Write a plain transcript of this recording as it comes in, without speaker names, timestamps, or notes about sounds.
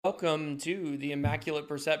Welcome to the Immaculate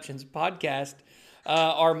Perceptions podcast.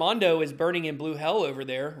 Armando is burning in blue hell over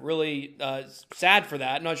there. Really sad for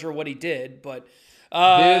that. Not sure what he did, but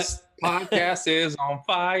This podcast is on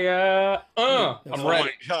fire. I'm ready.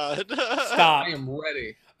 My God. stop. I am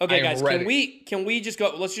ready. Okay, I am guys, ready. can we just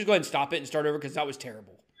go? Let's just go ahead and stop it and start over because that was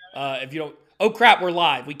terrible. If you don't, oh crap, we're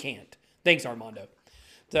live. We can't. Thanks, Armando.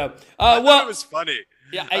 So, I thought it was funny.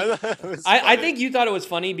 Yeah, thought it was I funny. think you thought it was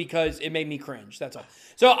funny because it made me cringe. That's all.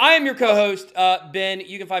 So I am your co-host, Ben.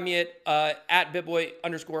 You can find me at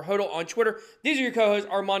bitboy_hodl on Twitter. These are your co-hosts,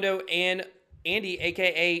 Armando and Andy,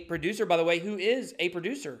 aka producer, by the way, who is a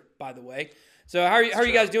producer, by the way. So how are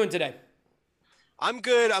you guys doing today? I'm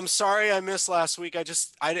good. I'm sorry I missed last week. I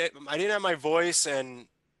didn't have my voice and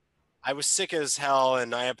I was sick as hell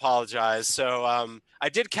and I apologize. So I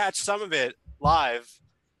did catch some of it live.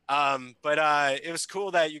 But it was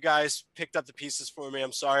cool that you guys picked up the pieces for me.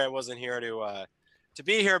 I'm sorry I wasn't here to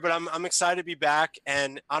be here, but I'm excited to be back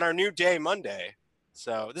and on our new day, Monday.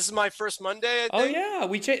 So this is my first Monday, I think. Oh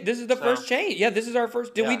yeah, this is the first change. Yeah, this is our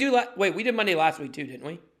first. Did we do wait? We did Monday last week too, didn't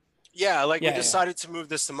we? Yeah, we decided to move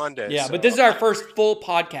this to Monday. Yeah, so. but this is our first full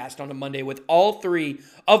podcast on a Monday with all three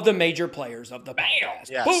of the major players of the podcast.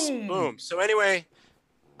 Yes. Boom. So anyway,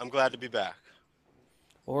 I'm glad to be back.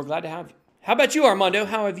 Well, we're glad to have you. How about you, Armando?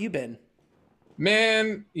 How have you been?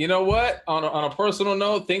 Man, you know what? On a personal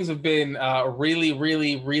note, things have been really,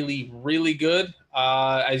 really, really, really good.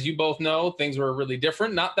 As you both know, things were really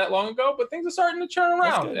different not that long ago, but things are starting to turn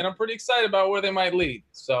around, and I'm pretty excited about where they might lead.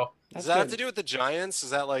 So does that have to do with the Giants? Is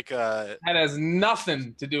that That has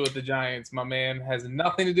nothing to do with the Giants, my man. Has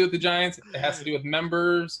nothing to do with the Giants. It has to do with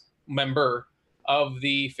member of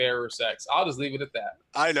the fairer sex. I'll just leave it at that.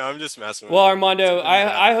 I know. I'm just messing with Well, you. Armando,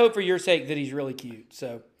 I hope for your sake that he's really cute.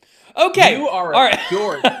 So, okay. You are all right.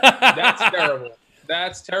 George. That's terrible.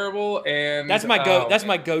 That's terrible. And that's my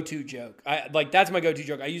go-to joke. That's my go-to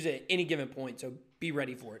joke. I use it at any given point, so be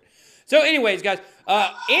ready for it. So, anyways, guys,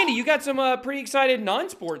 Andy, you got some pretty excited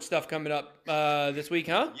non-sport stuff coming up this week,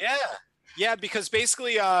 huh? Yeah, because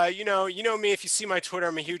basically, you know me. If you see my Twitter,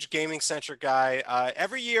 I'm a huge gaming-centric guy.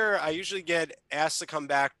 Every year, I usually get asked to come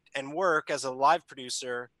back and work as a live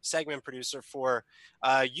producer, segment producer for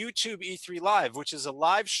YouTube E3 Live, which is a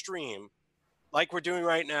live stream like we're doing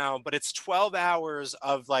right now, but it's 12 hours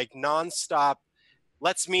of nonstop.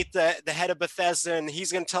 Let's meet the head of Bethesda, and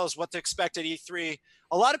he's going to tell us what to expect at E3.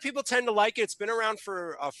 A lot of people tend to like it. It's been around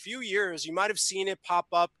for a few years. You might have seen it pop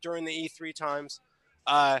up during the E3 times.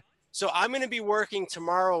 So I'm going to be working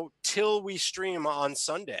tomorrow till we stream on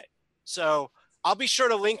Sunday. So I'll be sure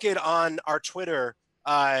to link it on our Twitter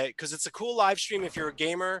because it's a cool live stream. If you're a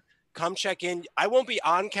gamer, come check in. I won't be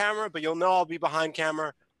on camera, but you'll know I'll be behind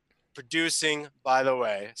camera producing, by the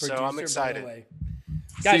way. So I'm excited.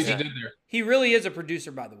 Guys, he really is a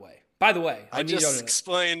producer, by the way. I just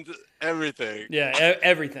explained everything. Yeah,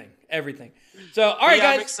 everything. So, all right,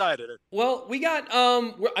 guys. I'm excited. Well, we got,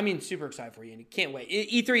 super excited for you, and can't wait.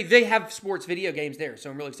 E3, they have sports video games there, so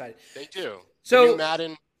I'm really excited. They do. So, the new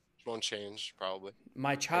Madden won't change, probably.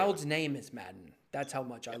 My child's name is Madden. That's how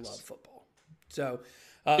much I love football. So,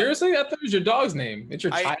 seriously, I thought it was your dog's name. It's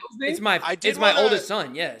your child's name? It's my oldest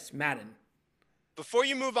son, yes, Madden. Before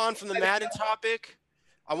you move on from the Madden topic,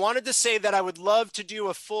 I wanted to say that I would love to do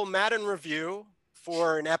a full Madden review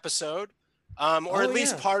for an episode, or at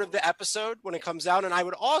least part of the episode when it comes out. And I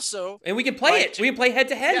would also... And we can play it. We can play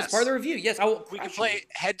head-to-head as part of the review. Yes, we can play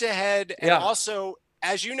head-to-head. And also,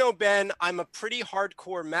 as you know, Ben, I'm a pretty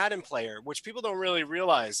hardcore Madden player, which people don't really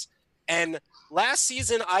realize. And last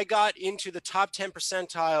season, I got into the top 10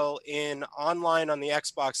 percentile in online on the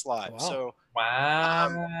Xbox Live. Wow. So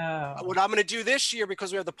what I'm going to do this year,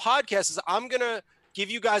 because we have the podcast, is I'm going to give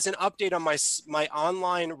you guys an update on my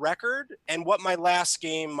online record and what my last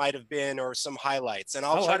game might have been, or some highlights. And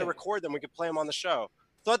I'll try to record them. We could play them on the show.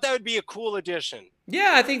 Thought that would be a cool addition.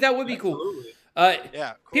 Yeah, I think that would be cool.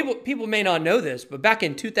 Cool. People may not know this, but back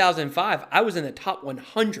in 2005, I was in the top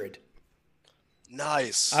 100.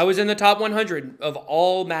 Nice. I was in the top 100 of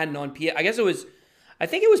all Madden on PS. I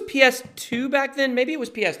think it was PS2 back then. Maybe it was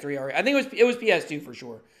PS3 already. I think it was PS2 for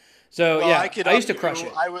sure. So I used to crush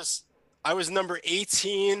it. I was number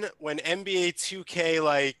 18 when NBA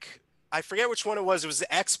 2K, I forget which one it was. It was the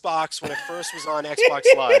Xbox when it first was on Xbox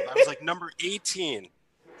Live. I was number 18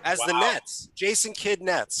 as the Nets, Jason Kidd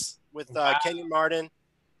Nets with Kenyon Martin.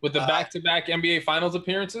 With the back-to-back NBA Finals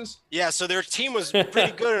appearances? Yeah, so their team was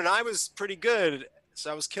pretty good, and I was pretty good,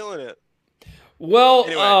 so I was killing it. Well,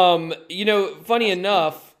 anyway. Funny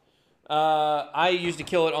enough, I used to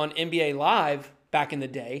kill it on NBA Live back in the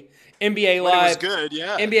day. NBA Live. It was good,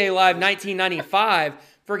 yeah. NBA Live 1995.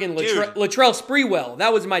 Friggin' Dude. Latrell Sprewell.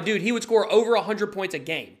 That was my dude. He would score over 100 points a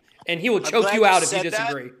game, and he will choke glad you you out if you said that.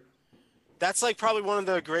 disagree. That's like probably one of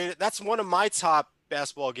the greatest. That's one of my top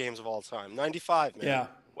basketball games of all time. 95, man. Yeah.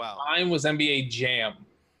 Wow. Mine was NBA Jam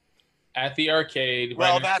at the arcade.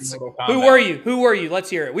 Well, right next that's- to Mortal Who Kombat. were you? Who were you? Let's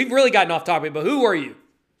hear it. We've really gotten off topic, but who were you?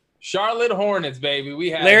 Charlotte Hornets, baby.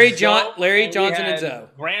 We had Larry Zoe, Johnson and we had Zoe.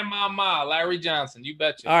 Grandmama Larry Johnson. You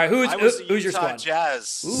betcha. All right, I was the who's your Utah squad?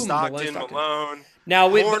 Jazz. Ooh, Stockton, Malone. Malone, Now,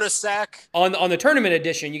 Hornacek. on the tournament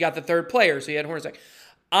edition, you got the third player, so you had Hornacek.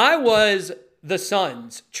 I was the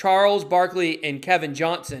Suns, Charles Barkley and Kevin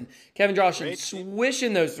Johnson. Kevin Johnson Great.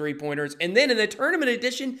 swishing those 3-pointers. And then in the tournament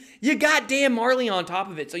edition, you got Dan Marley on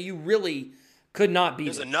top of it, so you really could not beat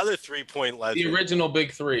There's it. another 3-point legend. The original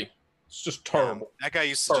Big Three. It's just terrible. That guy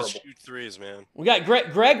used to just Terrible. shoot threes, man. We got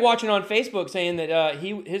Greg watching on Facebook saying that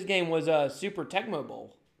his game was Super Tecmo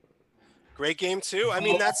Bowl. Great game too. I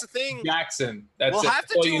mean, that's the thing. Jackson. That's We'll it. have to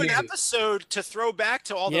That's all do you an needed. episode to throw back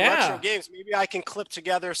to all the Yeah. retro games. Maybe I can clip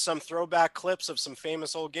together some throwback clips of some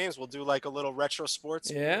famous old games. We'll do like a little retro sports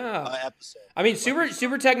Yeah. episode. I mean, Super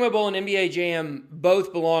Tecmo Bowl and NBA Jam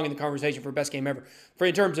both belong in the conversation for best game ever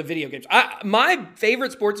in terms of video games. My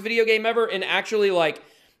favorite sports video game ever, and actually, like,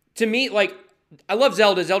 to me, like, I love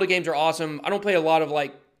Zelda. Zelda games are awesome. I don't play a lot of,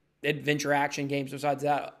 like, adventure action games besides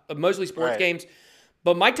that. Mostly sports Right. games.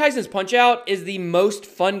 But Mike Tyson's Punch-Out is the most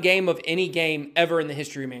fun game of any game ever in the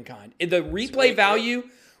history of mankind. The replay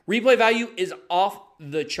value is off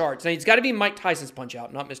the charts. Now, it's got to be Mike Tyson's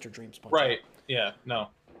Punch-Out, not Mr. Dream's Punch-Out. Right. Yeah. No.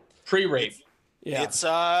 Pre-rape. Yeah. It's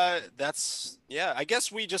I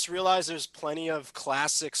guess we just realized there's plenty of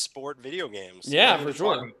classic sport video games. Yeah, for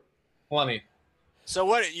sure. Plenty. So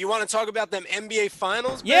what you want to talk about them NBA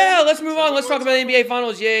finals? Ben? Yeah, let's move on. Let's talk about the NBA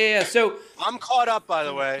Finals. Yeah. So, I'm caught up, by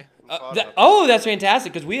the way. I'm caught up. that's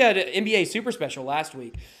fantastic because we had an NBA Super Special last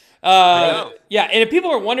week. know. Yeah, and if people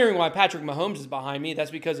are wondering why Patrick Mahomes is behind me,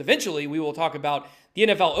 that's because eventually we will talk about the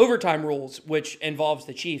NFL overtime rules, which involves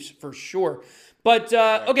the Chiefs for sure. But,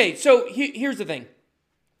 okay, so here's the thing.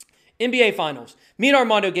 NBA Finals. Me and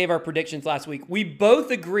Armando gave our predictions last week. We both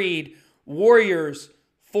agreed Warriors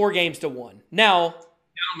 4-1. Now,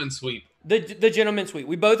 Gentleman sweep. the gentleman's sweep.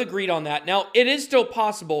 We both agreed on that. Now, it is still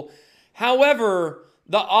possible. However,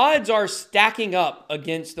 the odds are stacking up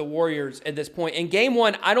against the Warriors at this point. In game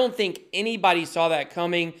one, I don't think anybody saw that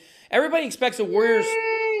coming. Everybody expects the Warriors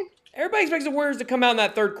to come out in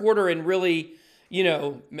that third quarter and really,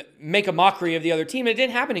 make a mockery of the other team. It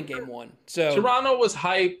didn't happen in game one. So Toronto was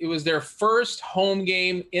hyped. It was their first home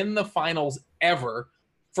game in the finals ever.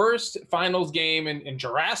 First finals game in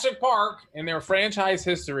Jurassic Park in their franchise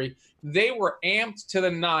history. They were amped to the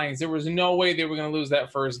nines. There was no way they were going to lose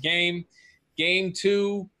that first game. Game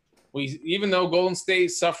two, even though Golden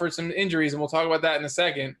State suffered some injuries, and we'll talk about that in a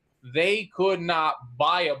second, they could not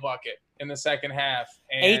buy a bucket in the second half.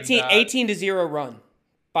 And, 18-0 run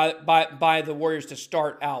by the Warriors to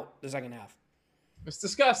start out the second half. It's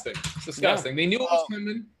disgusting. It's disgusting. They knew it was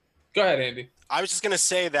coming. Go ahead, Andy. I was just gonna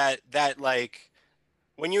say that like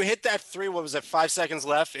when you hit that three, what was it? 5 seconds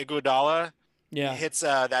left. Iguodala Yeah. hits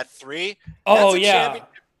that three. Oh, That's a yeah.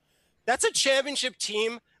 That's a championship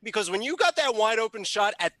team because when you got that wide open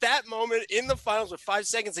shot at that moment in the finals with 5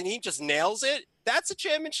 seconds and he just nails it, that's a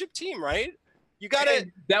championship team, right? You got to.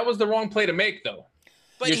 That was the wrong play to make, though.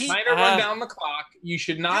 But You're he, trying to run down the clock. You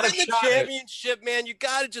should not have you're in the shot it. championship, man. You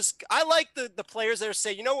got to just. I like the players that are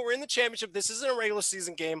saying, you know what, we're in the championship. This isn't a regular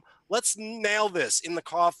season game. Let's nail this in the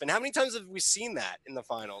coffin. How many times have we seen that in the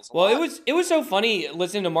finals? Well, it was so funny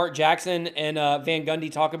listening to Mark Jackson and Van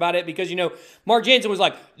Gundy talk about it because Mark Jackson was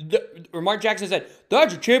like, Mark Jackson said,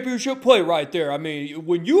 "That's a championship play right there. I mean,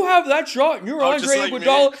 when you have that shot and you're Andre just like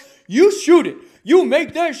Iguodala, you shoot it, you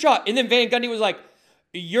make that shot." And then Van Gundy was like,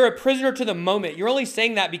 "You're a prisoner to the moment. You're only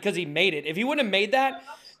saying that because he made it. If he wouldn't have made that,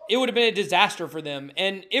 it would have been a disaster for them,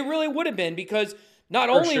 and it really would have been because." Not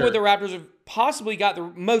only would the Raptors have possibly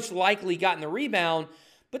most likely gotten the rebound,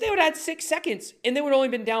 but they would have had 6 seconds and they would have only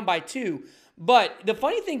been down by 2. But the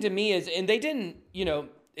funny thing to me is, and they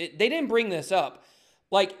didn't bring this up,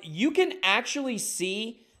 like you can actually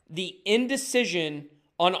see the indecision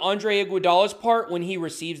on Andre Iguodala's part when he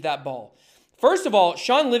receives that ball. First of all,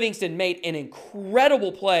 Sean Livingston made an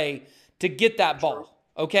incredible play to get that ball.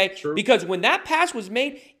 Okay? True. Because when that pass was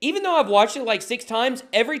made, even though I've watched it like 6 times,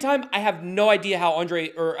 every time I have no idea how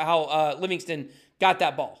Livingston got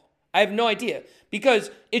that ball. I have no idea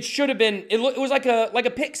because it should have been. It was like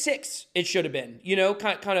a pick six. It should have been,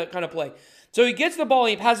 kind of play. So he gets the ball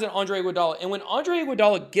and he passes it to Andre Iguodala. And when Andre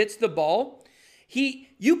Iguodala gets the ball,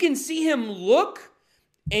 you can see him look,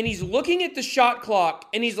 and he's looking at the shot clock,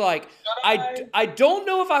 and he's like, I don't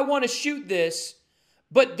know if I want to shoot this.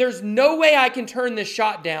 but there's no way I can turn this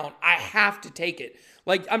shot down. I have to take it.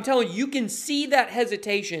 Like, I'm telling you, you can see that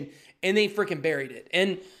hesitation, and they freaking buried it.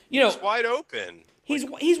 And, He's wide open.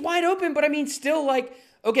 He's wide open, but I mean, still, like,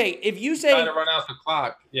 okay, if you say trying to run out the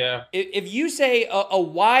clock, yeah. If you say a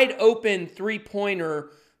wide open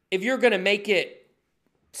 3-pointer, if you're going to make it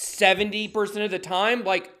 70% of the time,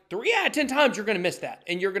 like 3 out of 10 times, you're going to miss that,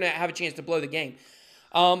 and you're going to have a chance to blow the game.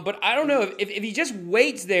 But I don't know if he just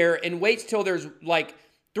waits there and waits till there's like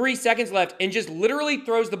 3 seconds left and just literally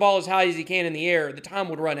throws the ball as high as he can in the air, the time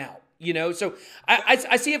would run out. So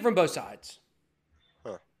I see it from both sides.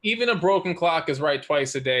 Even a broken clock is right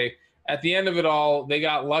twice a day. At the end of it all, they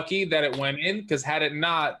got lucky that it went in, because had it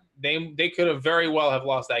not, they could have very well have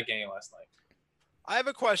lost that game last night. I have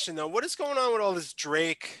a question, though. What is going on with all this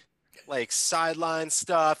Drake, like, sideline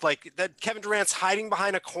stuff? Like, that Kevin Durant's hiding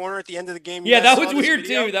behind a corner at the end of the game. Yeah, that was weird,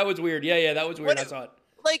 too. That was weird. Yeah, that was weird. I saw it.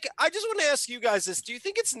 Like, I just want to ask you guys this. Do you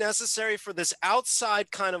think it's necessary for this outside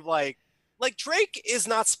kind of like Drake is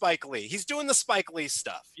not Spike Lee. He's doing the Spike Lee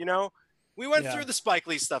stuff, We went through the Spike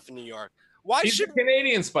Lee stuff in New York. Why he's should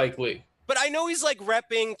Canadian Spike Lee? But I know he's like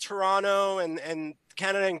repping Toronto and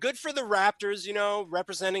Canada, and good for the Raptors,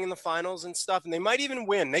 representing in the finals and stuff. And they might even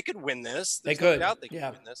win. They could win this. They could. They could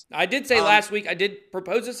win this. I did say last week, I did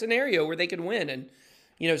propose a scenario where they could win. And,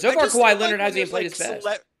 so far Kawhi Leonard hasn't even played his best.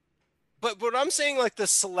 But what I'm saying, like the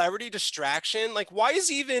celebrity distraction, like why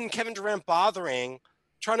is even Kevin Durant bothering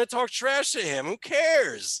trying to talk trash to him? Who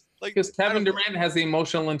cares? Like, because Kevin Durant has the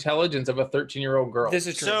emotional intelligence of a 13-year-old girl. This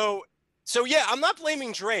is true. So yeah, I'm not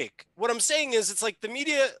blaming Drake. What I'm saying is it's like the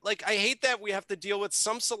media, like I hate that we have to deal with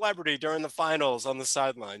some celebrity during the finals on the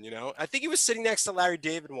sideline, I think he was sitting next to Larry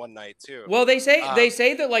David one night too. Well, they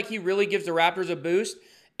say that like he really gives the Raptors a boost,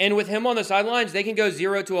 and with him on the sidelines, they can go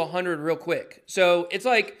 0 to 100 real quick. So it's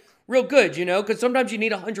like real good, because sometimes you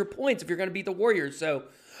need 100 points if you're going to beat the Warriors. So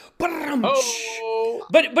but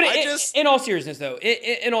in all seriousness though,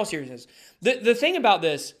 in all seriousness, the thing about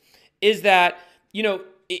this is that,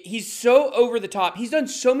 he's so over the top. He's done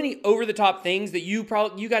so many over the top things that you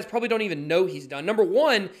guys probably don't even know he's done. Number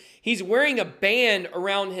one, he's wearing a band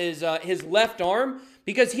around his left arm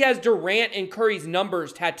because he has Durant and Curry's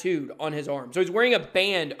numbers tattooed on his arm. So he's wearing a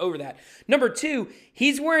band over that. Number two,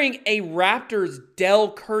 he's wearing a Raptors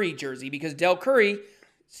Del Curry jersey because Del Curry,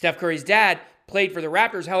 Steph Curry's dad, played for the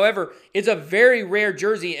Raptors. However, it's a very rare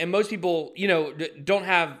jersey, and most people, don't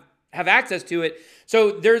have access to it.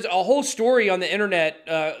 So there's a whole story on the internet,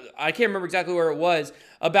 I can't remember exactly where it was,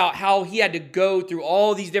 about how he had to go through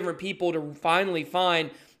all these different people to finally find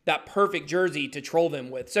that perfect jersey to troll them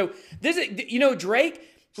with. So this is, Drake,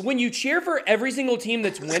 when you cheer for every single team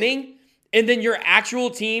that's winning, and then your actual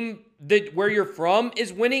team where you're from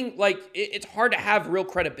is winning, like it's hard to have real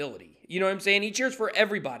credibility. You know what I'm saying? He cheers for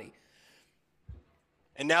everybody.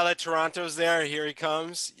 And now that Toronto's there, here he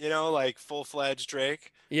comes, like full-fledged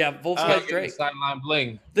Drake. Yeah, full-fledged Drake. Sideline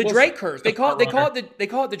bling. The Drake curse. They call it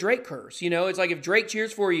the Drake curse. It's like if Drake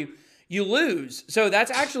cheers for you, you lose. So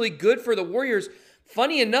that's actually good for the Warriors.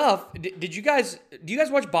 Funny enough, do you guys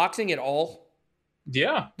watch boxing at all?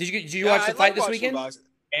 Yeah. Did you watch the fight this weekend?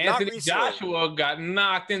 Anthony Joshua got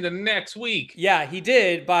knocked into next week. Yeah, he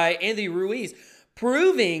did by Anthony Ruiz,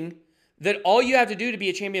 proving that all you have to do to be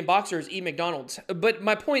a champion boxer is eat McDonald's. But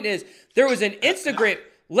my point is, there was an Instagram.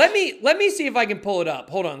 Let me see if I can pull it up.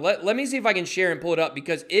 Hold on. Let me see if I can share and pull it up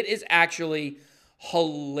because it is actually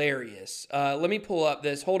hilarious. Let me pull up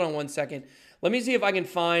this. Hold on one second. Let me see if I can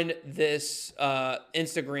find this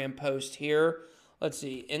Instagram post here. Let's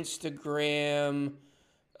see. Instagram.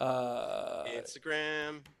 Man,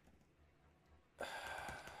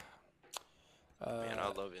 I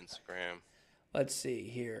love Instagram. Let's see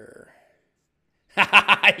here.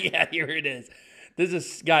 Yeah, here it is. This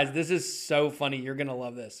is so funny. You're going to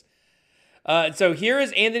love this. So here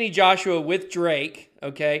is Anthony Joshua with Drake,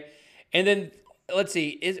 okay? And then, let's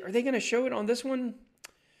see. Are they going to show it on this one?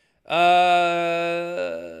 Oh,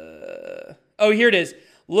 here it is.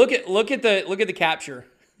 Look at the capture,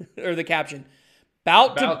 or the caption.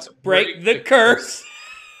 About to break the curse.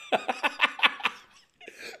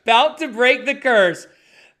 About to break the curse.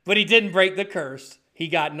 But he didn't break the curse. He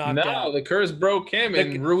got knocked out. No, the curse broke him,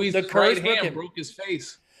 and Ruiz's right hand broke his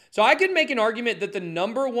face. So I could make an argument that the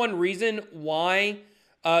number one reason why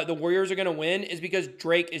the Warriors are going to win is because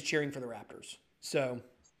Drake is cheering for the Raptors. So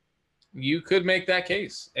you could make that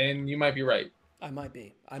case, and you might be right. I might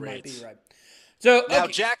be right. So now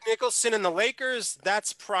Jack Nicholson and the Lakers,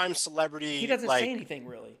 that's prime celebrity. He doesn't say anything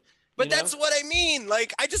really. But that's what I mean.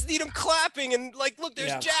 Like, I just need him clapping and like, look,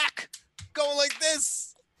 there's Jack going like this.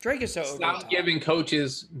 Drake is so Stop giving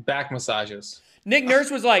coaches back massages. Nick Nurse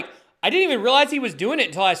was like, I didn't even realize he was doing it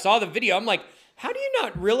until I saw the video. I'm like, how do you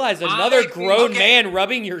not realize another grown man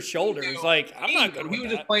rubbing your shoulders? Like, I'm not good with that. He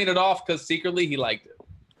was just playing it off because secretly he liked it.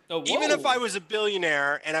 Oh, Even if I was a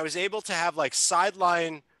billionaire and I was able to have like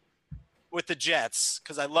sideline with the Jets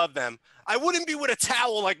because I love them, I wouldn't be with a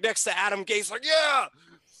towel like next to Adam Gase, like, yeah,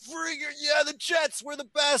 the Jets, we're the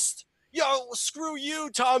best. Yo, screw you,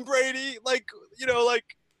 Tom Brady. Like, you know, like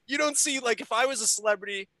you don't see, like, if I was a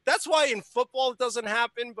celebrity, that's why in football it doesn't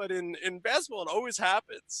happen, but in basketball it always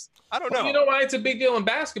happens. I don't know. You know why it's a big deal in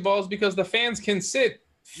basketball is because the fans can sit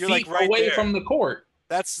feet like right away there from the court.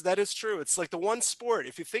 That is true. It's like the one sport,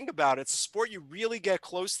 if you think about it, it's a sport you really get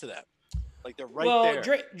close to them. Like they're right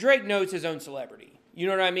there. Drake knows his own celebrity. You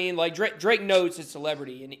know what I mean? Like Drake knows his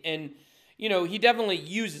celebrity, and you know he definitely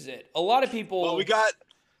uses it. A lot of people. Well,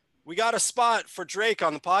 we got a spot for Drake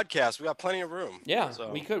on the podcast. We got plenty of room. Yeah,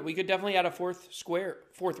 so. we could definitely add a fourth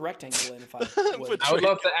rectangle in if I would. I would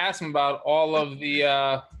love to ask him about all of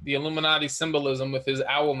the Illuminati symbolism with his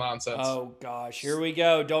owl nonsense. Oh gosh, here we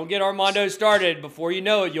go. Don't get Armando started. Before you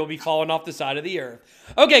know it, you'll be falling off the side of the earth.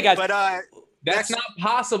 Okay, guys. But that's not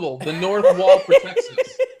possible. The North Wall protects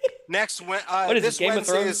us. What is this Wednesday of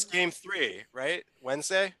Thrones? is game 3, right?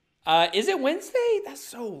 Wednesday? Is it Wednesday? That's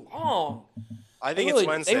so long. I think it's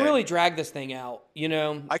Wednesday. They really drag this thing out, you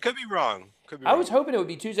know. I could be wrong. I was hoping it would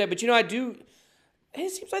be Tuesday, but you know, it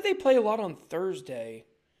seems like they play a lot on Thursday.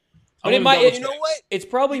 But you know what? It's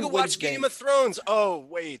probably you can watch Game of Thrones. Oh,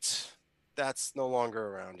 wait. That's no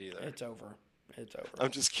longer around either. It's over.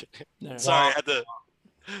 I'm just kidding. No. Sorry, I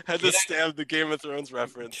had to stab the Game of Thrones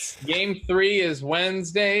reference. Game 3 is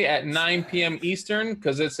Wednesday at 9 p.m. Eastern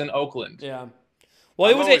because it's in Oakland. Yeah. Well,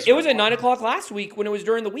 it was at 9 o'clock last week when it was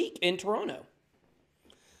during the week in Toronto.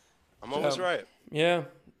 I'm always right. Yeah,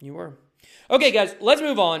 you were. Okay, guys, let's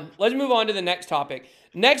move on. Let's move on to the next topic.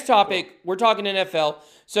 Next topic, we're talking NFL.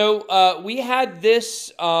 So we had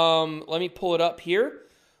this, let me pull it up here.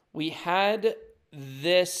 We had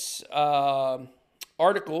this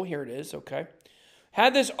article. Here it is, okay.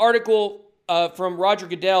 Had this article from Roger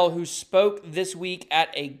Goodell, who spoke this week at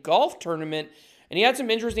a golf tournament, and he had some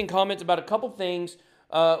interesting comments about a couple things.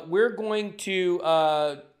 We're going to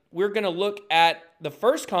look at the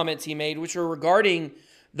first comments he made, which are regarding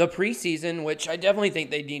the preseason, which I definitely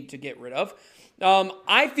think they need to get rid of.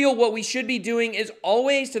 I feel what we should be doing is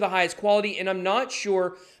always to the highest quality, and I'm not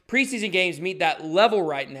sure preseason games meet that level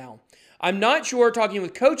right now. I'm not sure, talking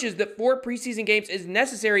with coaches, that 4 preseason games is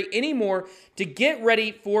necessary anymore to get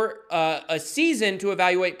ready for a season to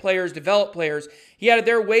evaluate players, develop players. He added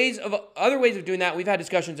there are other ways of doing that. We've had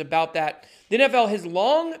discussions about that. The NFL has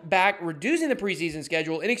long back reducing the preseason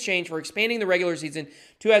schedule in exchange for expanding the regular season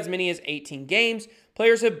to as many as 18 games.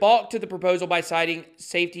 Players have balked to the proposal by citing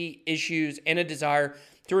safety issues and a desire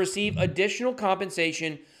to receive additional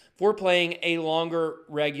compensation for playing a longer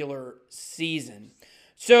regular season.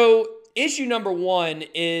 So issue number 1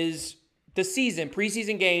 is the season,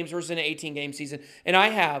 preseason games versus an 18-game season. And I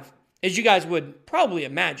have, as you guys would probably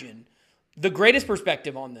imagine, the greatest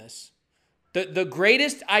perspective on this. The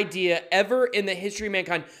greatest idea ever in the history of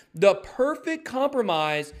mankind. The perfect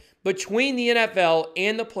compromise between the NFL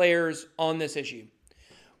and the players on this issue.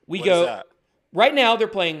 Right now they're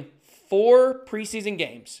playing 4 preseason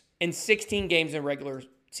games and 16 games in regular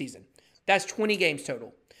season. That's 20 games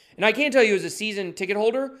total. And I can't tell you as a season ticket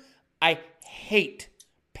holder, I hate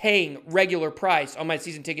paying regular price on my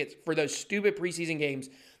season tickets for those stupid preseason games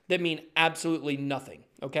that mean absolutely nothing,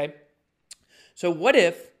 okay? So what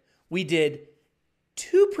if we did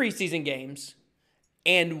 2 preseason games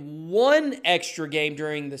and 1 extra game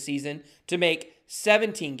during the season to make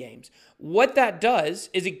 17 games? What that does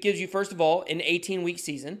is it gives you, first of all, an 18-week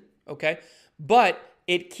season, okay? But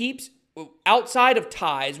it keeps, outside of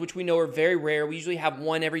ties, which we know are very rare, we usually have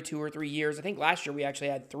 1 every 2 or 3 years. I think last year we actually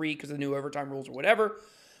had 3 because of the new overtime rules or whatever.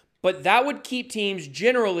 But that would keep teams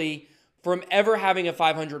generally from ever having a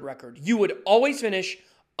 500 record. You would always finish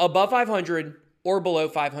above 500 or below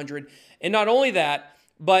 500. And not only that,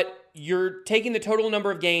 but you're taking the total number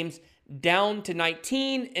of games down to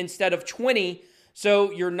 19 instead of 20.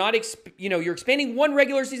 So you're not, you're expanding 1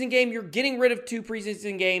 regular season game. You're getting rid of 2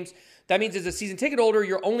 preseason games. That means as a season ticket holder,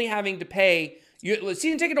 you're only having to pay.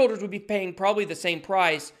 Season ticket holders would be paying probably the same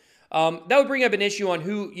price. That would bring up an issue on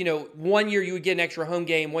who, 1 year you would get an extra home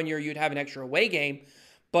game, 1 year you'd have an extra away game.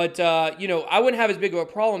 But, I wouldn't have as big of a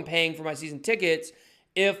problem paying for my season tickets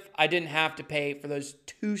if I didn't have to pay for those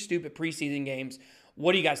 2 stupid preseason games.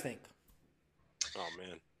 What do you guys think? Oh,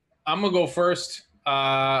 man. I'm going to go first.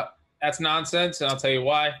 That's nonsense, and I'll tell you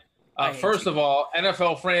why. First of all,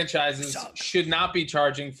 NFL franchises should not be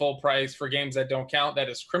charging full price for games that don't count. That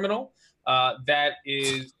is criminal. that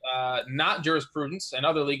is not jurisprudence and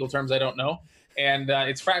other legal terms I don't know. And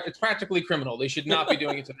it's practically criminal. They should not be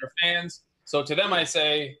doing it to their fans. So to them, I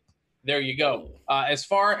say, there you go. As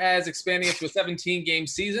far as expanding it to a 17-game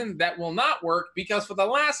season, that will not work because for the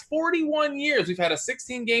last 41 years, we've had a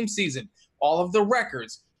 16-game season. All of the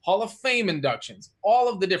records, Hall of Fame inductions, all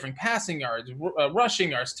of the different passing yards, rushing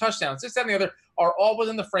yards, touchdowns, this, that, and the other are all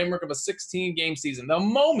within the framework of a 16-game season. The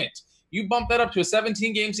moment you bump that up to a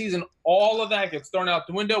 17-game season, all of that gets thrown out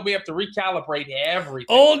the window. We have to recalibrate everything.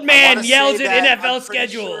 Old man yells at NFL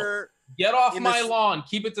schedule. Sure Get off my lawn.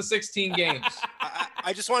 Keep it to 16 games.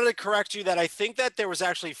 I just wanted to correct you that I think that there was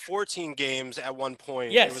actually 14 games at one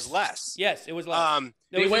point. Yes. It was less. Yes, it was less.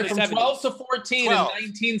 They went from 12 to 14 in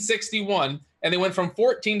 1961, and they went from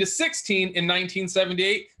 14 to 16 in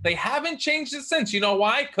 1978. They haven't changed it since. You know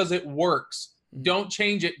why? Because it works. Don't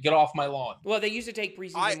change it. Get off my lawn. Well, they used to take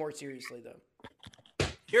preseason more seriously, though.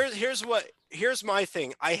 Here's my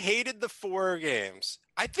thing. I hated the 4 games.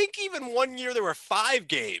 I think even one year there were 5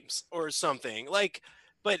 games or something. Like,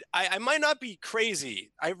 but I might not be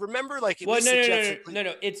crazy. I remember like no.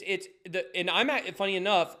 And funny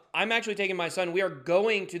enough, I'm actually taking my son. We are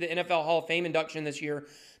going to the NFL Hall of Fame induction this year.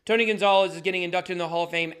 Tony Gonzalez is getting inducted in the Hall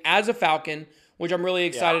of Fame as a Falcon, which I'm really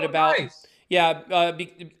excited about. Nice. Yeah,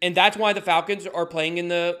 and that's why the Falcons are playing in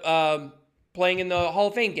the Hall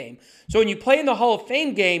of Fame game. So when you play in the Hall of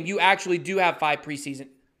Fame game, you actually do have 5 preseason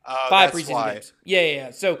games.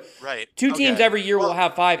 Yeah. So right. 2 teams every year will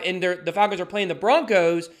have 5, and the Falcons are playing the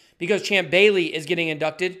Broncos because Champ Bailey is getting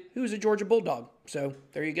inducted, who's a Georgia Bulldog. So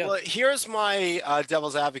there you go. Well, here's my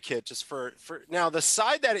devil's advocate, just for now. The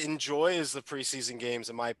side that enjoys the preseason games,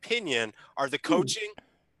 in my opinion, are the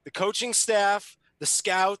coaching staff, the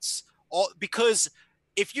scouts. Because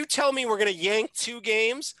if you tell me we're going to yank 2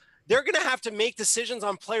 games, they're going to have to make decisions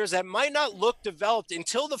on players that might not look developed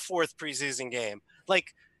until the 4th preseason game.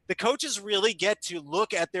 Like, the coaches really get to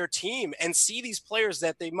look at their team and see these players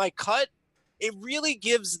that they might cut. It really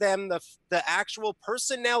gives them the actual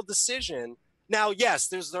personnel decision. Now, yes,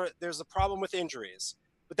 there's a problem with injuries,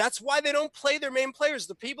 but that's why they don't play their main players.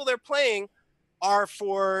 The people they're playing are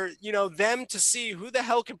for, them to see who the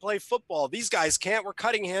hell can play football. These guys can't. We're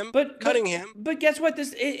cutting him. But guess what?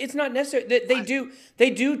 It's not necessary. They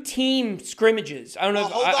do team scrimmages. I don't know.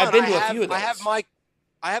 I've been to a few of those.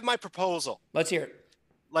 I have my proposal. Let's hear it.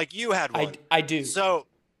 Like you had one. I do. So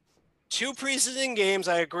 2 preseason games,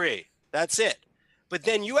 I agree. That's it. But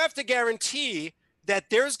then you have to guarantee that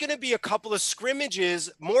there's going to be a couple of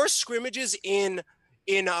more scrimmages in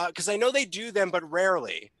because I know they do them, but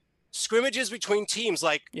rarely. Scrimmages between teams,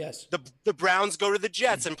 like yes, the Browns go to the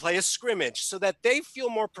Jets and play a scrimmage so that they feel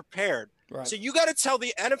more prepared. Right. So you got to tell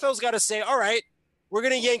the NFL's got to say, all right, we're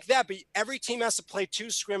going to yank that, but every team has to play 2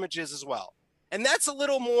 scrimmages as well. And that's a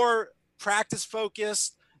little more practice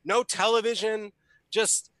focused, no television,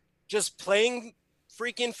 just playing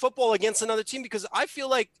freaking football against another team, because I feel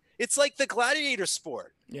like it's like the gladiator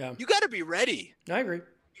sport. Yeah. You got to be ready. I agree.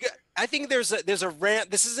 I think there's a ramp.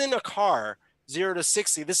 This isn't a car. 0 to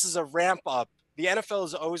 60. This is a ramp up. The NFL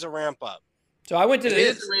is always a ramp up. So I went to this.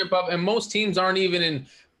 It is a ramp up, and most teams aren't even in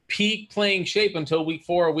peak playing shape until week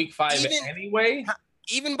 4 or week 5 anyway.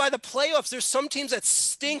 Even by the playoffs, there's some teams that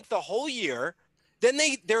stink the whole year. Then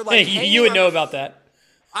they're like, hey, you would know about that.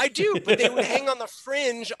 I do, but they would hang on the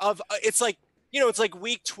fringe of. It's like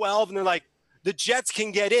week 12, and they're like, the Jets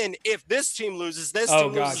can get in if this team loses. This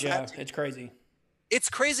team loses. Yeah, it's crazy. It's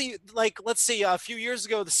crazy. Like, let's see, a few years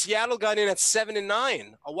ago, the Seattle got in at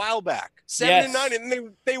 7-9 a while back. 7-9,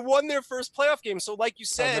 and they won their first playoff game. So, like you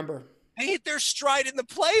said, they hit their stride in the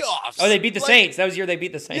playoffs. Oh, they beat the Saints. That was the year they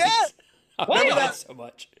beat the Saints. Yeah, I remember that so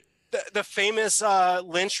much. The famous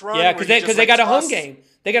Lynch run. Yeah, because they got a home game.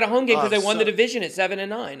 They got a home game because they won the division at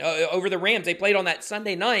 7-9 over the Rams. They played on that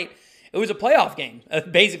Sunday night. It was a playoff game,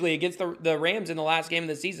 basically, against the Rams in the last game of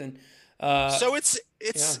the season. So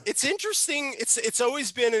it's interesting. It's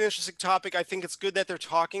always been an interesting topic. I think it's good that they're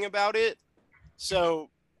talking about it. So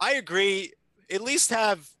I agree. At least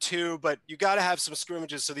have 2, but you got to have some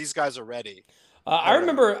scrimmages so these guys are ready. I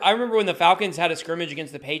remember when the Falcons had a scrimmage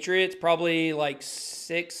against the Patriots, probably like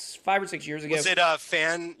 5 or 6 years ago. Was it a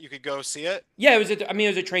fan? You could go see it? Yeah, it was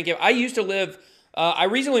a training camp. I used to live. I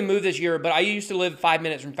recently moved this year, but I used to live 5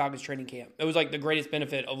 minutes from Falcons training camp. It was like the greatest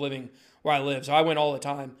benefit of living where I live, so I went all the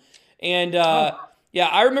time. And yeah,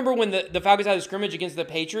 I remember when the Falcons had a scrimmage against the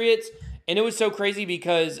Patriots, and it was so crazy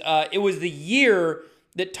because it was the year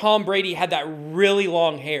that Tom Brady had that really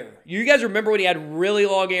long hair. You guys remember when he had really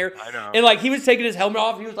long hair? I know. And like he was taking his helmet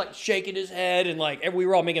off, and he was like shaking his head, and like we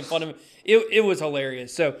were all making fun of him. It was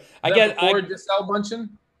hilarious. So I guess before Gisele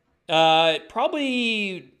Bundchen?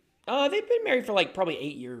 Probably They've been married for like probably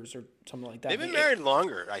 8 years or something like that. They've been married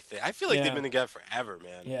longer, I think. I feel like Yeah. they've been together forever,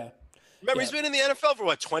 man. Yeah. Remember, Yeah. he's been in the NFL for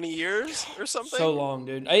what, 20 years or something? So long,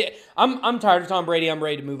 dude. I'm tired of Tom Brady. I'm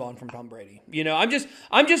ready to move on from Tom Brady. You know, I'm just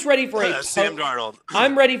ready for a Sam Darnold.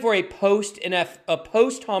 I'm ready for a post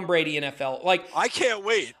Tom Brady NFL. Like, I can't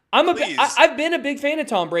wait. I've been a big fan of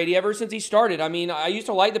Tom Brady ever since he started. I mean, I used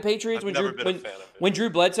to like the Patriots I've never been a fan of it. when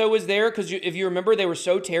Drew Bledsoe was there, because if you remember, they were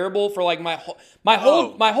so terrible for like my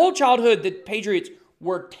whole childhood. The Patriots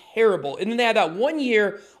were terrible, and then they had that one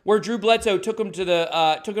year where Drew Bledsoe took them to the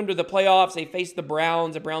playoffs. They faced the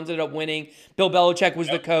Browns. The Browns ended up winning. Bill Belichick was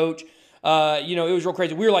the coach. You know, it was real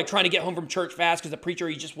crazy. We were like trying to get home from church fast because the preacher,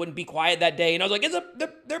 he just wouldn't be quiet that day. And I was like,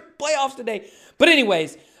 they're playoffs today. But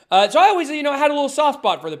anyways, so I always, you know, had a little soft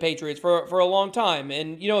spot for the Patriots for a long time.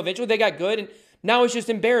 And, you know, eventually they got good. And now it's just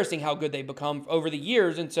embarrassing how good they've become over the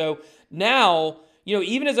years. And so now, you know,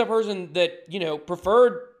 even as a person that, you know,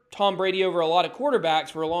 preferred Tom Brady over a lot of quarterbacks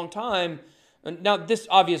for a long time, and now this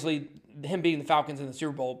obviously, him beating the Falcons in the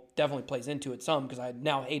Super Bowl definitely plays into it some, because I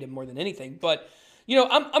now hate him more than anything. But, you know,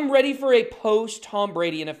 I'm ready for a post Tom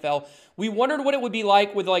Brady NFL. We wondered what it would be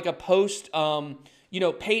like with like a post, you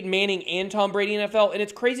know, Peyton Manning and Tom Brady NFL. And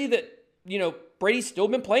it's crazy that, you know, Brady's still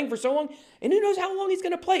been playing for so long, and who knows how long he's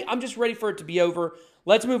going to play. I'm just ready for it to be over.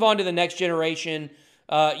 Let's move on to the next generation.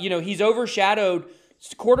 You know, he's overshadowed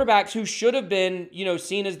quarterbacks who should have been, you know,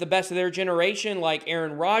 seen as the best of their generation, like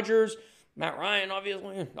Aaron Rodgers, Matt Ryan,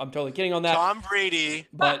 obviously. I'm totally kidding on that. Tom Brady.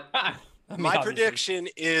 But I mean, my obviously. prediction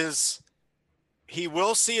is he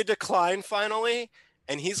will see a decline finally,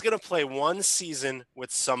 and he's going to play one season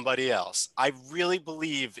with somebody else. I really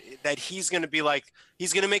believe that he's going to be like,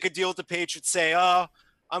 he's going to make a deal with the Patriots, say, oh,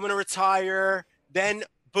 I'm going to retire. Then,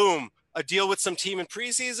 boom, a deal with some team in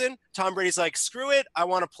preseason. Tom Brady's like, screw it. I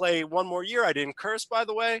want to play one more year. I didn't curse, by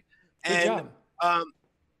the way. Good job.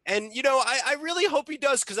 And, you know, I really hope he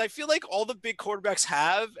does, because I feel like all the big quarterbacks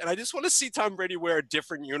have, and I just want to see Tom Brady wear a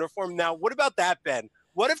different uniform. Now, what about that, Ben?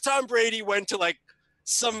 What if Tom Brady went to, like,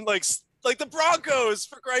 some, like the Broncos,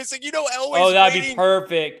 for Christ's sake? You know, Elway's Oh, that'd waiting. be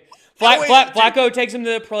perfect. Flacco takes him to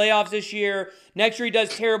the playoffs this year. Next year he does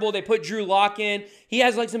terrible. They put Drew Lock in. He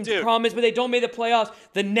has like some promise, but they don't make the playoffs.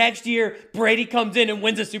 The next year, Brady comes in and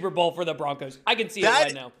wins a Super Bowl for the Broncos. I can see it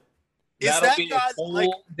right now. That'll be a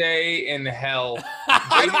whole day in hell.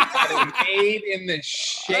 Brady got it made in the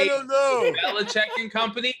shape of Belichick and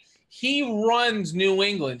company. He runs New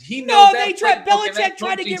England. He knows Belichick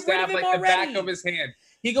tried to get rid of him like already. The back of his hand.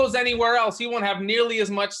 He goes anywhere else, he won't have nearly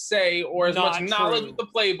as much say or as much knowledge with the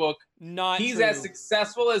playbook. He's as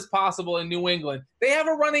successful as possible in New England. They have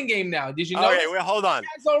a running game now. Did you know? Okay, wait, hold on.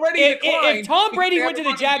 If Tom Brady went to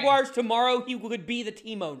the Jaguars tomorrow, he would be the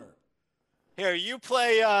team owner. Here, you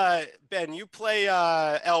play, Ben, you play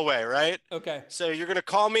Elway, right? Okay. So you're going to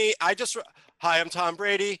call me. Hi, I'm Tom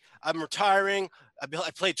Brady. I'm retiring.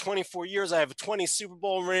 I played 24 years. I have 20 Super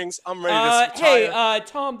Bowl rings. I'm ready to retire. Hey,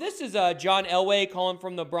 Tom, this is John Elway calling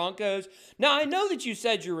from the Broncos. Now, I know that you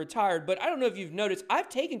said you're retired, but I don't know if you've noticed, I've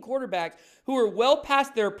taken quarterbacks who are well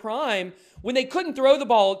past their prime when they couldn't throw the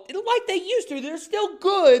ball like they used to. They're still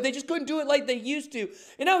good. They just couldn't do it like they used to.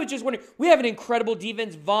 And I was just wondering, we have an incredible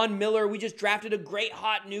defense. Von Miller, we just drafted a great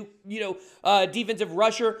hot new, defensive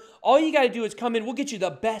rusher. All you got to do is come in. We'll get you the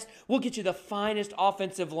best. We'll get you the finest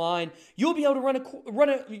offensive line. You'll be able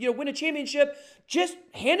to win a championship just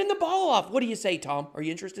handing the ball off. What do you say, Tom? Are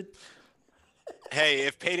you interested? Hey,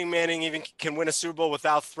 if Peyton Manning even can win a Super Bowl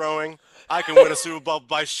without throwing, I can win a Super Bowl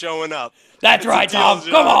by showing up. That's right, Tom.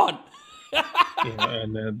 Come on.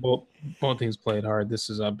 And both teams played hard. This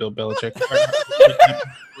is Bill Belichick.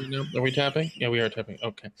 Are we tapping? Yeah, we are tapping.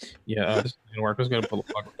 Okay. Yeah, this is going to work. I was going to pull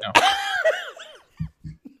the plug now.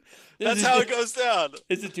 That's how it goes down.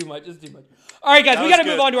 This is too much. All right, guys, we got to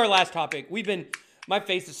move on to our last topic. My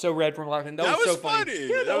face is so red from laughing. That was so funny.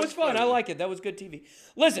 Yeah, that was fun. I like it. That was good TV.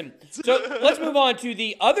 Listen, so let's move on to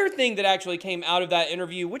the other thing that actually came out of that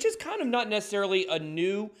interview, which is kind of not necessarily a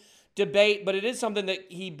new debate, but it is something that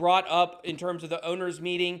he brought up in terms of the owners'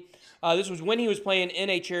 meeting. This was when he was playing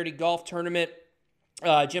in a charity golf tournament,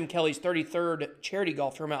 Jim Kelly's 33rd charity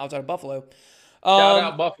golf tournament outside of Buffalo. Shout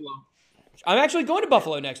out Buffalo. I'm actually going to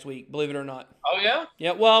Buffalo next week, believe it or not. Oh, yeah?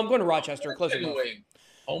 Yeah, well, I'm going to Rochester, close enough.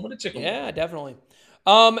 Home of the chicken wing. Yeah, definitely.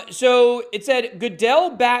 So it said,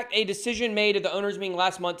 Goodell backed a decision made at the owners' meeting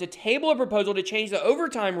last month to table a proposal to change the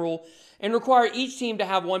overtime rule and require each team to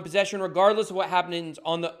have one possession regardless of what happens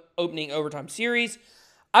on the opening overtime series.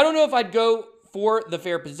 I don't know if I'd go for the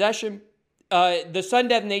fair possession. The sudden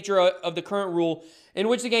death nature of the current rule in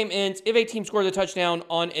which the game ends if a team scores a touchdown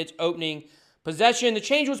on its opening possession. The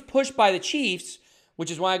change was pushed by the Chiefs,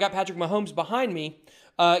 which is why I got Patrick Mahomes behind me.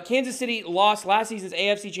 Kansas City lost last season's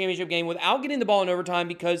AFC Championship game without getting the ball in overtime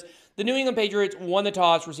because the New England Patriots won the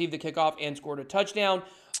toss, received the kickoff, and scored a touchdown.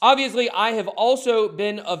 Obviously, I have also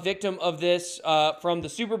been a victim of this from the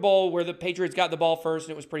Super Bowl where the Patriots got the ball first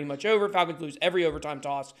and it was pretty much over. Falcons lose every overtime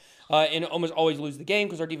toss and almost always lose the game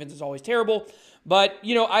because our defense is always terrible. But,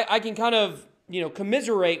 I can kind of,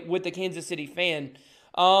 commiserate with the Kansas City fan.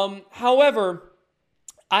 However,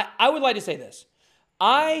 I would like to say this.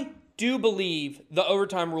 I do believe the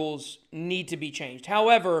overtime rules need to be changed.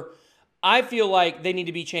 However, I feel like they need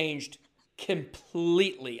to be changed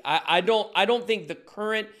completely. I don't think the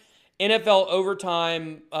current NFL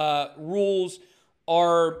overtime rules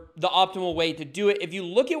are the optimal way to do it. If you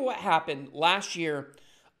look at what happened last year,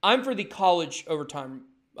 I'm for the college overtime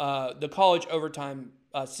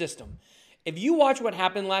system. If you watch what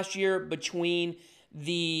happened last year between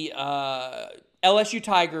the LSU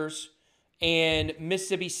Tigers and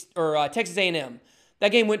Mississippi or Texas A&M, that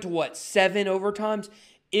game went to 7 overtimes.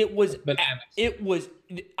 It was bananas.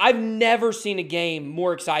 I've never seen a game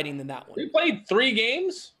more exciting than that one. We played 3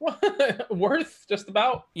 games worth just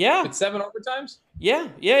about. Yeah. With 7 overtimes.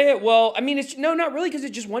 Yeah. Well, I mean, it's not really because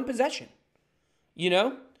it's just one possession.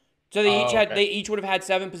 So they each would have had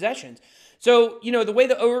 7 possessions. So, the way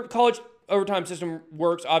the college overtime system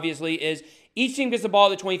works, obviously, is each team gets the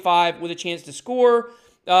ball at the 25 with a chance to score.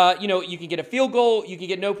 You can get a field goal, you can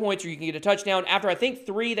get no points, or you can get a touchdown. After, I think,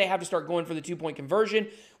 3, they have to start going for the 2-point conversion,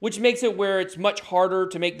 which makes it where it's much harder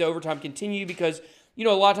to make the overtime continue because, a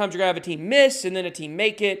lot of times you're going to have a team miss and then a team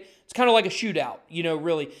make it. It's kind of like a shootout,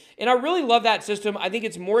 really. And I really love that system. I think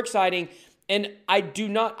it's more exciting. And I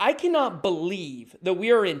cannot believe that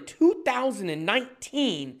we are in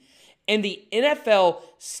 2019 and the NFL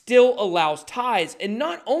still allows ties. And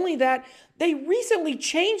not only that, they recently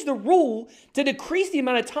changed the rule to decrease the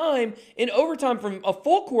amount of time in overtime from a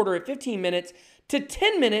full quarter at 15 minutes to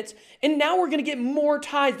 10 minutes, and now we're going to get more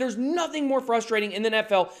ties. There's nothing more frustrating in the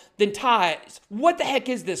NFL than ties. What the heck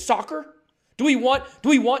is this, soccer? Do we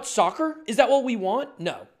want soccer? Is that what we want?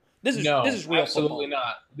 No. This is real absolutely football.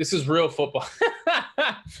 Not. This is real football.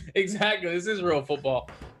 Exactly. This is real football.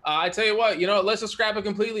 I tell you what, let's just scrap it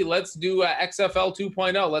completely. Let's do XFL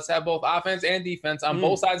 2.0. Let's have both offense and defense on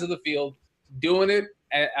both sides of the field, doing it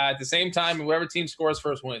at the same time, and whoever team scores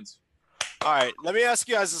first wins. All right, let me ask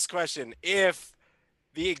you guys this question. If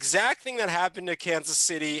the exact thing that happened to Kansas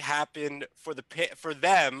City happened for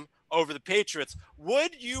them over the Patriots,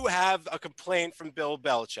 would you have a complaint from Bill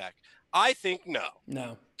Belichick? I think no.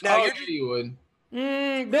 No. Now you would.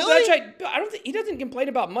 Bill Belichick, I don't think he doesn't complain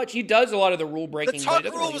about much. He does a lot of the rule breaking. The tuck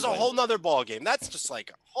rule was a whole nother ball game. That's just like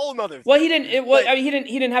a whole nother. Well, he didn't.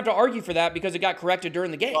 He didn't have to argue for that because it got corrected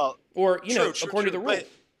during the game, according to the rule. But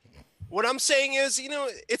what I'm saying is,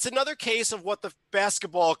 it's another case of what the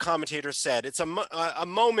basketball commentator said. It's a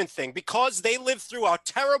moment thing because they lived through a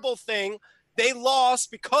terrible thing. They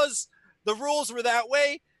lost because the rules were that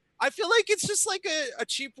way. I feel like it's just like a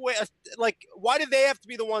cheap way. Why do they have to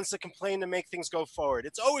be the ones that complain to make things go forward?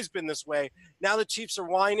 It's always been this way. Now the Chiefs are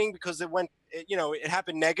whining because it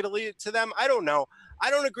happened negatively to them. I don't know.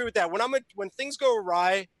 I don't agree with that. When things go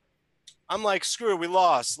awry, I'm like, screw it, we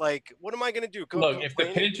lost. Like, what am I going to do? Look, if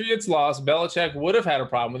the Patriots lost, Belichick would have had a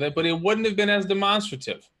problem with it, but it wouldn't have been as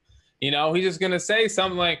demonstrative. He's just going to say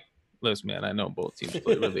something like, listen, man, I know both teams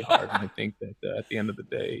play really hard, and I think that at the end of the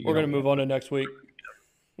day, we're going to move on to next week.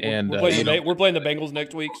 And we're playing the Bengals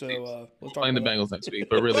next week, so let's talk playing the Bengals next week.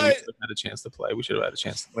 But really, we should have had a chance to play. We should have had a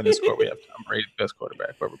chance to win the score. We have Tom Brady, best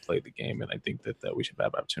quarterback who ever played the game, and I think that we should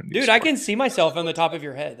have opportunity. Dude, I can see myself on the top of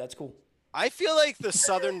your head. That's cool. I feel like the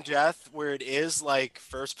Southern Death, where it is like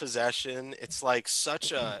first possession, it's like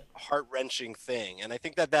such a heart-wrenching thing, and I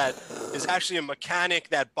think that is actually a mechanic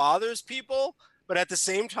that bothers people. But at the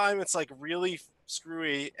same time, it's like really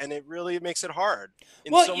screwy, and it really makes it hard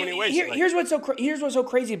in so many ways. Here's what's so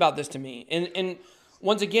crazy about this to me, and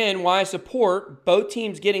once again, why I support both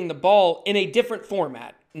teams getting the ball in a different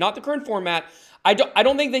format, not the current format. I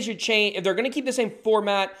don't think they should change. If they're going to keep the same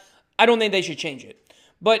format, I don't think they should change it.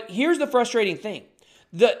 But here's the frustrating thing: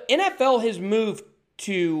 the NFL has moved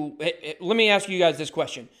to. Let me ask you guys this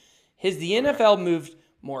question: has the NFL moved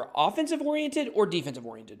more offensive oriented or defensive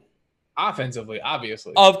oriented? Offensively,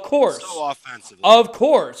 obviously. Of course. So offensively. Of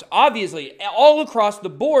course. Obviously. All across the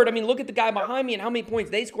board. I mean, look at the guy behind me and how many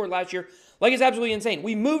points they scored last year. Like, it's absolutely insane.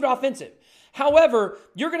 We moved offensive. However,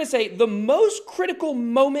 you're going to say the most critical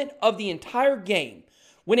moment of the entire game,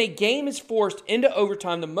 when a game is forced into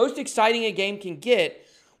overtime, the most exciting a game can get,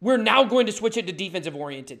 we're now going to switch it to defensive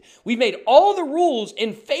oriented. We've made all the rules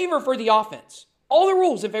in favor for the offense. All the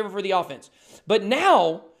rules in favor for the offense. But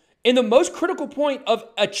now, in the most critical point of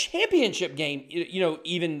a championship game,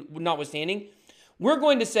 even notwithstanding, we're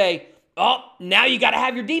going to say, oh, now you got to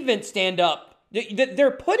have your defense stand up.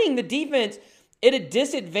 They're putting the defense at a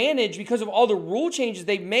disadvantage because of all the rule changes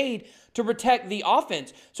they've made to protect the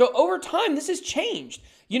offense. So over time, this has changed.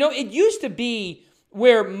 It used to be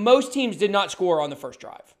where most teams did not score on the first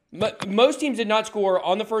drive. Most teams did not score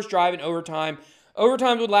on the first drive in overtime.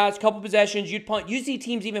 Overtime would last a couple possessions. You'd punt. You see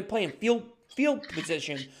teams even playing field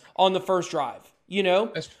position on the first drive.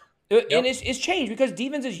 That's true. And it's changed because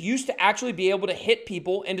defenses used to actually be able to hit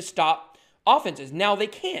people and to stop offenses. Now they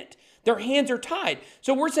can't. Their hands are tied.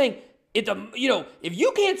 So we're saying, if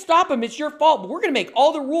you can't stop them, it's your fault. But we're going to make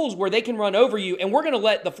all the rules where they can run over you, and we're going to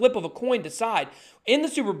let the flip of a coin decide. In the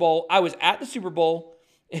Super Bowl, I was at the Super Bowl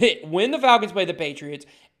when the Falcons played the Patriots,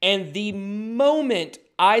 and the moment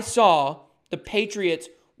I saw the Patriots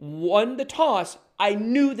won the toss, I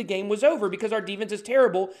knew the game was over because our defense is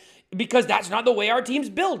terrible, because that's not the way our team's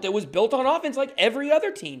built. It was built on offense like every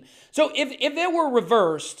other team. So if it were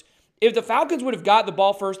reversed, if the Falcons would have got the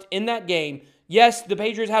ball first in that game, yes, the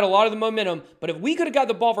Patriots had a lot of the momentum, but if we could have got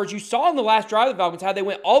the ball first, you saw in the last drive the Falcons how they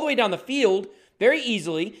went all the way down the field very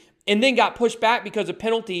easily and then got pushed back because of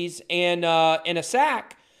penalties and a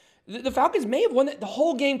sack. The Falcons may have won it. The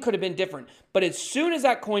whole game could have been different. But as soon as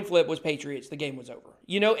that coin flip was Patriots, the game was over.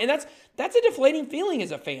 And that's a deflating feeling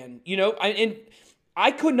as a fan. And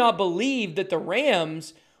I could not believe that the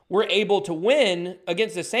Rams were able to win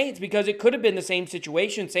against the Saints, because it could have been the same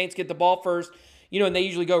situation. Saints get the ball first, and they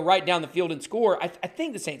usually go right down the field and score. I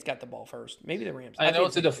think the Saints got the ball first. Maybe the Rams. I know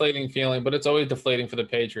it's a deflating feeling, but it's always deflating for the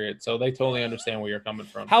Patriots. So they totally understand where you're coming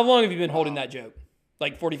from. How long have you been holding that joke?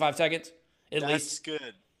 Like 45 seconds? At That's least?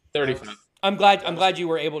 good. 35. I'm glad you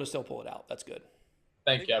were able to still pull it out. That's good.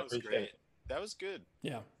 Thank you. I appreciate great. it. That was good.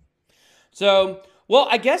 Yeah. So, well,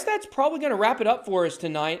 I guess that's probably going to wrap it up for us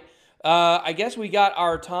tonight. I guess we got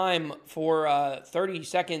our time for 30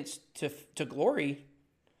 seconds to glory.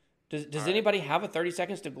 Does anybody have a 30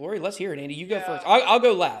 seconds to glory? Let's hear it, Andy. You go first. I'll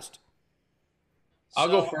go last. I'll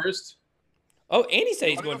go first. Oh, Andy said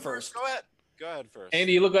he's Wanna going go first. Go ahead. Go ahead first.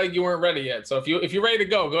 Andy, you look like you weren't ready yet. So if you're ready to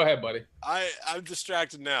go ahead, buddy. I'm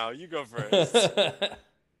distracted now. You go first.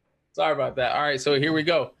 Sorry about that. All right, so here we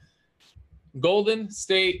go. Golden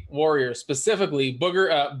State Warriors, specifically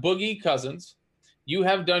Boogie Cousins, you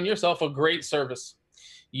have done yourself a great service.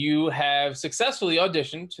 You have successfully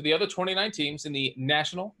auditioned to the other 29 teams in the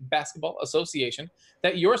National Basketball Association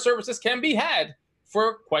that your services can be had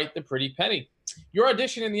for quite the pretty penny. Your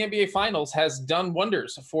audition in the NBA Finals has done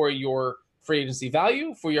wonders for your free agency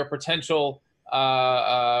value, for your potential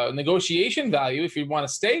negotiation value if you want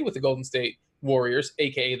to stay with the Golden State Warriors,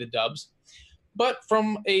 aka the Dubs. But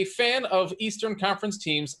from a fan of Eastern Conference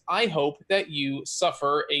teams, I hope that you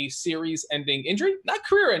suffer a series-ending injury, not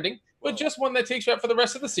career-ending, but just one that takes you out for the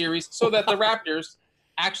rest of the series, so that the Raptors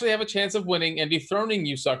actually have a chance of winning and dethroning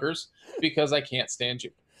you suckers, because I can't stand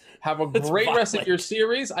you. Have a great rest of your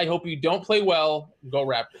series. I hope you don't play well. Go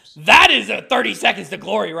Raptors. That is a 30 seconds to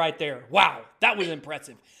glory right there. Wow, that was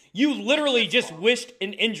impressive. You literally just wished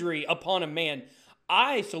an injury upon a man.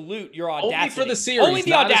 I salute your audacity. Only for the series, only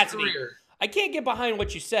the not audacity. his career. I can't get behind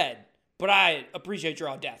what you said, but I appreciate your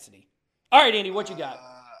audacity. All right, Andy, what you got?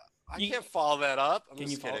 I can't follow that up. I'm Can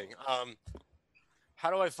just you follow? kidding. How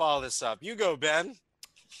do I follow this up? You go, Ben.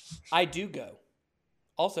 I do go.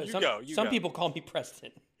 Also, You some go. people call me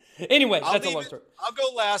Preston. Anyway, that's a long story. I'll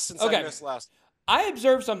go last since I missed last. I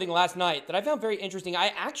observed something last night that I found very interesting.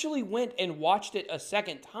 I actually went and watched it a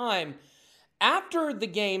second time. After the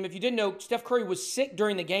game, if you didn't know, Steph Curry was sick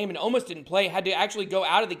during the game and almost didn't play. Had to actually go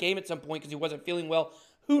out of the game at some point because he wasn't feeling well.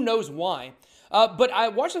 Who knows why? But I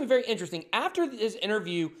watched something very interesting. After his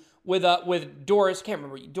interview with Doris, can't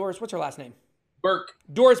remember. Doris, what's her last name? Burke.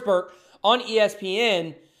 Doris Burke on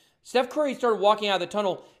ESPN, Steph Curry started walking out of the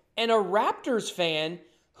tunnel, and a Raptors fan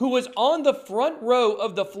who was on the front row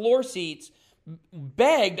of the floor seats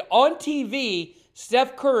begged on TV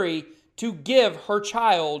Steph Curry to give her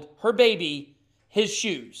child, her baby, his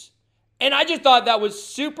shoes. And I just thought that was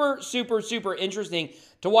super, super, super interesting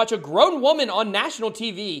to watch a grown woman on national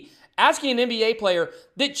TV asking an NBA player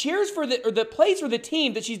that that plays for the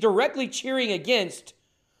team that she's directly cheering against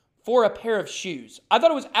for a pair of shoes. I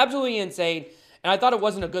thought it was absolutely insane, and I thought it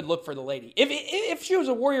wasn't a good look for the lady. If she was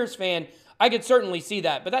a Warriors fan, I could certainly see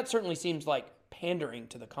that, but that certainly seems like pandering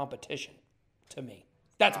to the competition to me.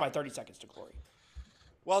 That's my 30 seconds to glory.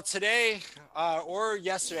 Well, today or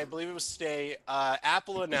yesterday, I believe it was today,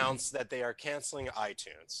 Apple announced that they are canceling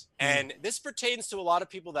iTunes. And this pertains to a lot of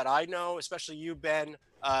people that I know, especially you, Ben,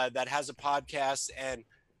 that has a podcast. And,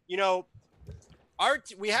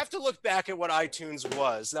 we have to look back at what iTunes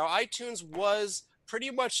was. Now, iTunes was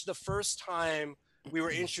pretty much the first time we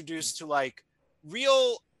were introduced to like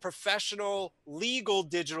real professional legal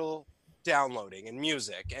digital downloading and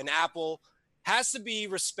music, and Apple has to be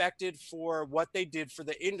respected for what they did for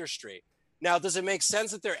the industry. Now, does it make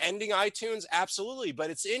sense that they're ending iTunes? Absolutely.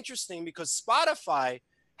 But it's interesting because Spotify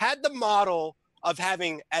had the model of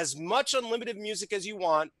having as much unlimited music as you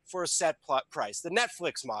want for a set price, the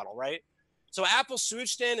Netflix model, right? So Apple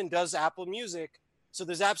swooshed in and does Apple Music. So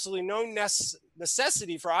there's absolutely no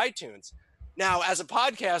necessity for iTunes. Now, as a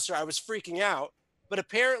podcaster, I was freaking out. But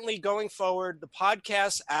apparently going forward, the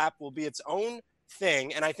podcast app will be its own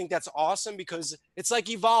thing. And I think that's awesome because it's like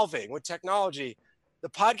evolving with technology. The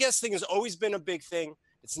podcast thing has always been a big thing.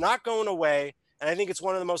 It's not going away. And I think it's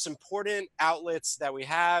one of the most important outlets that we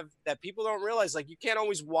have that people don't realize. Like, you can't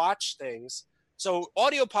always watch things. So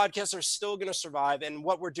audio podcasts are still going to survive. And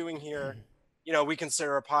what we're doing here, you know, we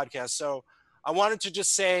consider a podcast. So I wanted to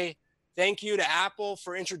just say thank you to Apple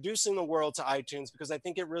for introducing the world to iTunes, because I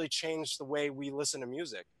think it really changed the way we listen to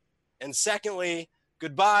music. And secondly,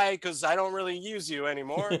 goodbye, because I don't really use you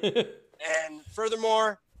anymore. And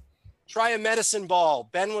furthermore, try a medicine ball.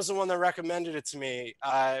 Ben was the one that recommended it to me.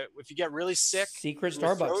 If you get really sick, secret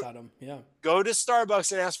Starbucks item. Yeah. Go to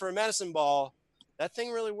Starbucks and ask for a medicine ball. That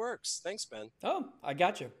thing really works. Thanks, Ben. Oh, I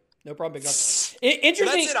got you. No problem.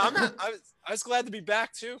 Interesting. So that's it. I was glad to be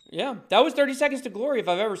back too. Yeah, that was 30 Seconds to Glory if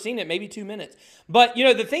I've ever seen it, maybe 2 minutes. But, you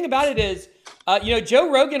know, the thing about it is, you know,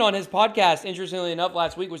 Joe Rogan on his podcast, interestingly enough,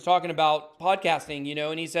 last week was talking about podcasting, you know,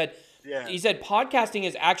 and he said podcasting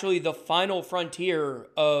is actually the final frontier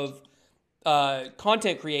of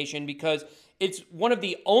content creation because it's one of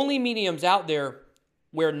the only mediums out there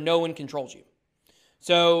where no one controls you.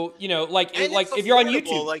 So, you know, like if you're on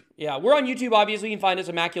YouTube, we're on YouTube, obviously you can find us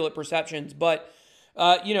Immaculate Perceptions, but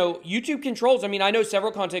you know, YouTube controls. I mean, I know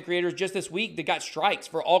several content creators just this week that got strikes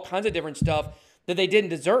for all kinds of different stuff that they didn't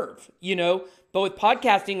deserve, you know, but with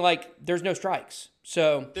podcasting, like there's no strikes.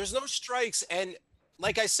 So there's no strikes. And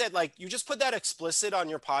like I said, like you just put that explicit on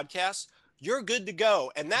your podcast, you're good to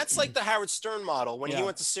go. And that's like the Howard Stern model. When he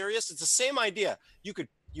went to Sirius, it's the same idea. You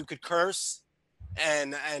could curse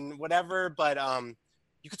and whatever, but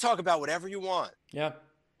you could talk about whatever you want. Yeah.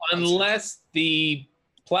 Unless the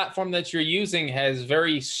platform that you're using has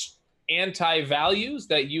very anti-values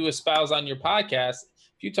that you espouse on your podcast.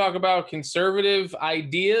 If you talk about conservative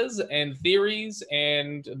ideas and theories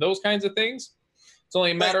and those kinds of things, it's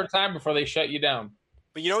only a matter of time before they shut you down.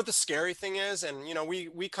 But you know what the scary thing is? And, you know,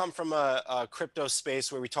 we come from a crypto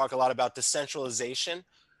space where we talk a lot about decentralization.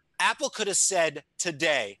 Apple could have said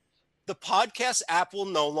today, the podcast app will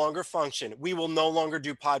no longer function. We will no longer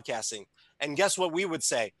do podcasting. And guess what we would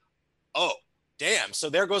say? Oh, damn. So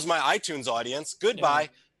there goes my iTunes audience. Goodbye. Yeah.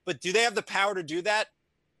 But do they have the power to do that?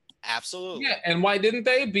 Absolutely. Yeah. And why didn't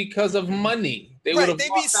they? Because of money. They would have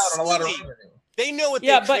lost out on a lot of revenue. They know what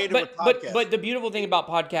they created with podcasts. But the beautiful thing about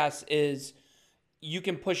podcasts is you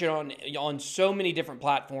can push it on so many different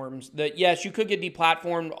platforms that, yes, you could get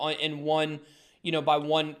deplatformed in one, you know, by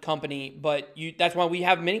one company, but that's why we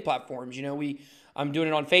have many platforms. You know, I'm doing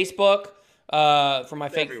it on Facebook. For my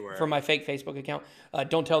fake Facebook account.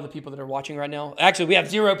 Don't tell the people that are watching right now. Actually, we have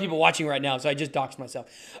 0 people watching right now, so I just doxed myself.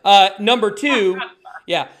 Number two,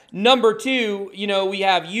 you know, we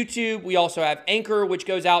have YouTube. We also have Anchor, which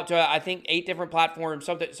goes out to I think 8 different platforms,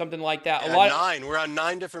 something like that. Yeah, 9. We're on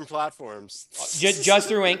 9 different platforms. Just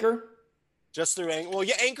through Anchor. Just through Anchor. Well,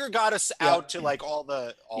 yeah, Anchor got us out to like all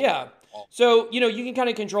the. So, you know, you can kind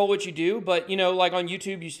of control what you do, but you know, like on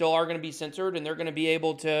YouTube, you still are going to be censored, and they're going to be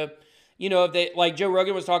able to. You know, if they, like Joe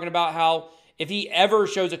Rogan was talking about how if he ever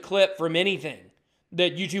shows a clip from anything,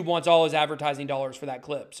 that YouTube wants all his advertising dollars for that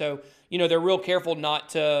clip. So, you know, they're real careful not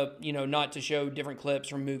to show different clips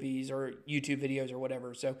from movies or YouTube videos or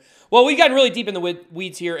whatever. So, well, we've gotten really deep in the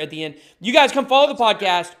weeds here at the end. You guys come follow the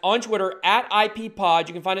podcast on Twitter at IPPod.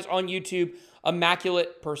 You can find us on YouTube,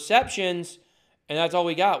 Immaculate Perceptions. And that's all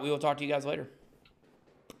we got. We will talk to you guys later.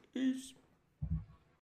 Peace.